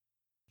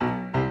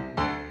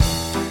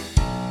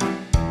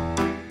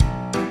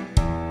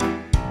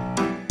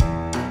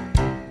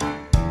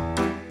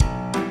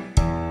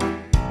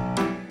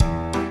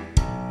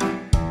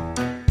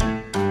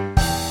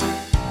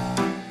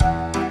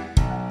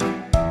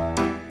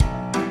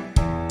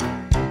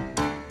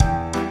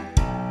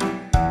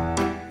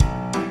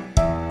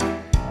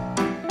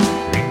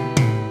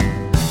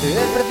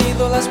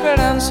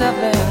esperanza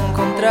de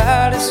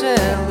encontrar ese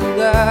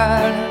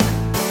lugar.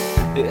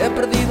 He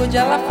perdido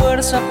ya la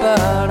fuerza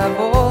para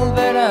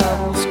volver a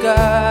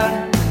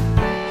buscar.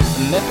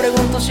 Me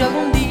pregunto si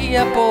algún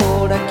día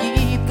por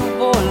aquí tú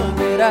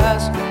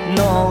volverás.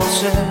 No lo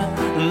sé,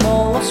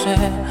 no lo sé,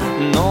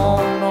 no,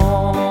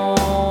 no.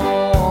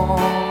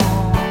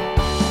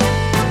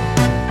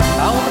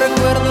 Aún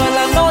recuerdo el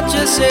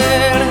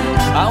anochecer,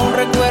 aún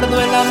recuerdo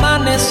el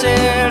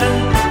amanecer,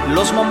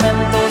 los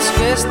momentos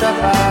que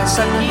estabas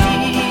aquí.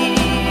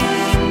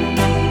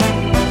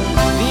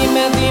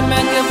 Dime, dime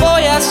qué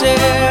voy a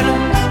hacer,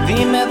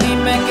 dime,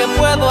 dime qué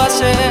puedo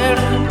hacer.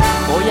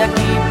 Hoy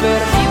aquí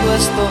perdido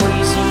estoy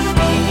sin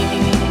ti.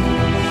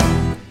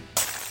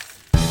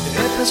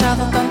 He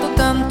pensado tanto,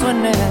 tanto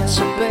en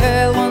ese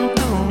pelo, en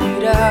tu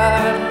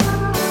mirar.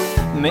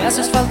 Me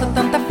haces falta,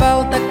 tanta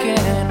falta que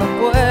no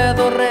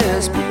puedo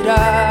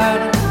respirar.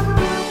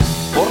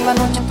 Por la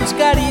noche tus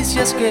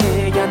caricias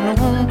que ya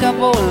nunca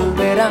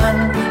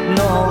volverán.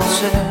 No lo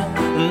sé,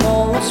 no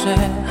lo sé,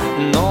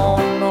 no,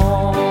 no.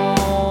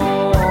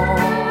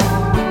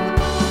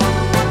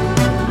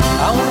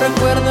 Aún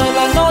recuerdo el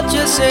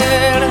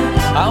anochecer,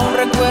 aún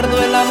recuerdo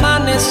el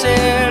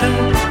amanecer,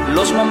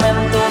 los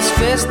momentos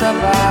que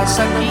estabas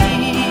aquí.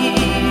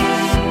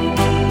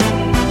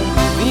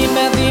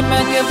 Dime, dime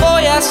qué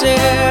voy a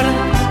hacer,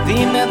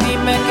 dime,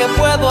 dime qué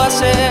puedo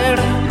hacer.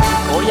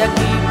 Hoy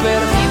aquí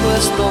perdido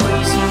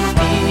estoy sin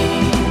ti.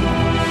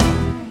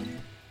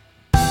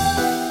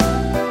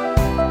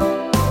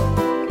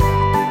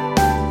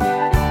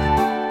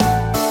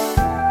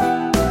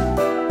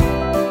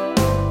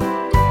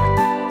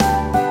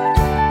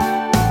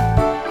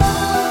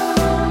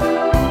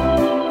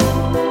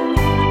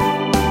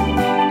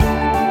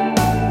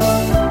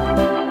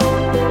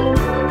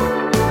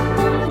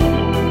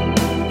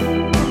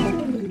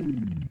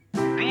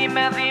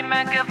 Dime,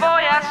 dime qué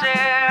voy a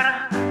hacer,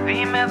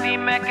 dime,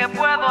 dime qué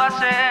puedo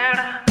hacer.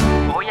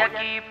 Hoy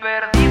aquí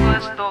perdido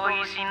estoy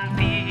sin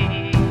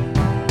ti.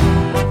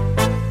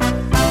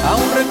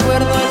 Aún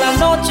recuerdo el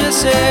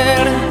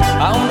anochecer,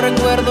 aún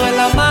recuerdo el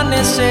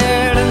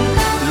amanecer,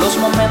 los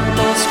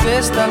momentos que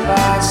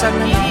estabas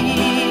aquí.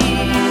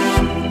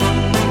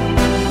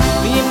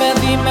 Dime,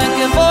 dime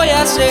qué voy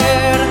a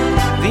hacer,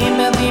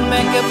 dime,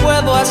 dime qué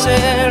puedo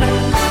hacer.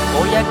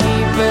 Hoy aquí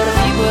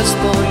perdido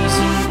estoy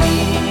sin ti.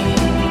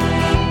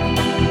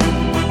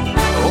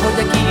 Hoy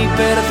aquí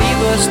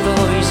perdido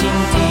estoy sin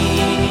ti.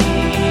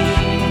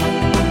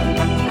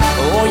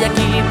 Hoy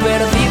aquí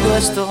perdido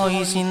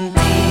estoy sin ti.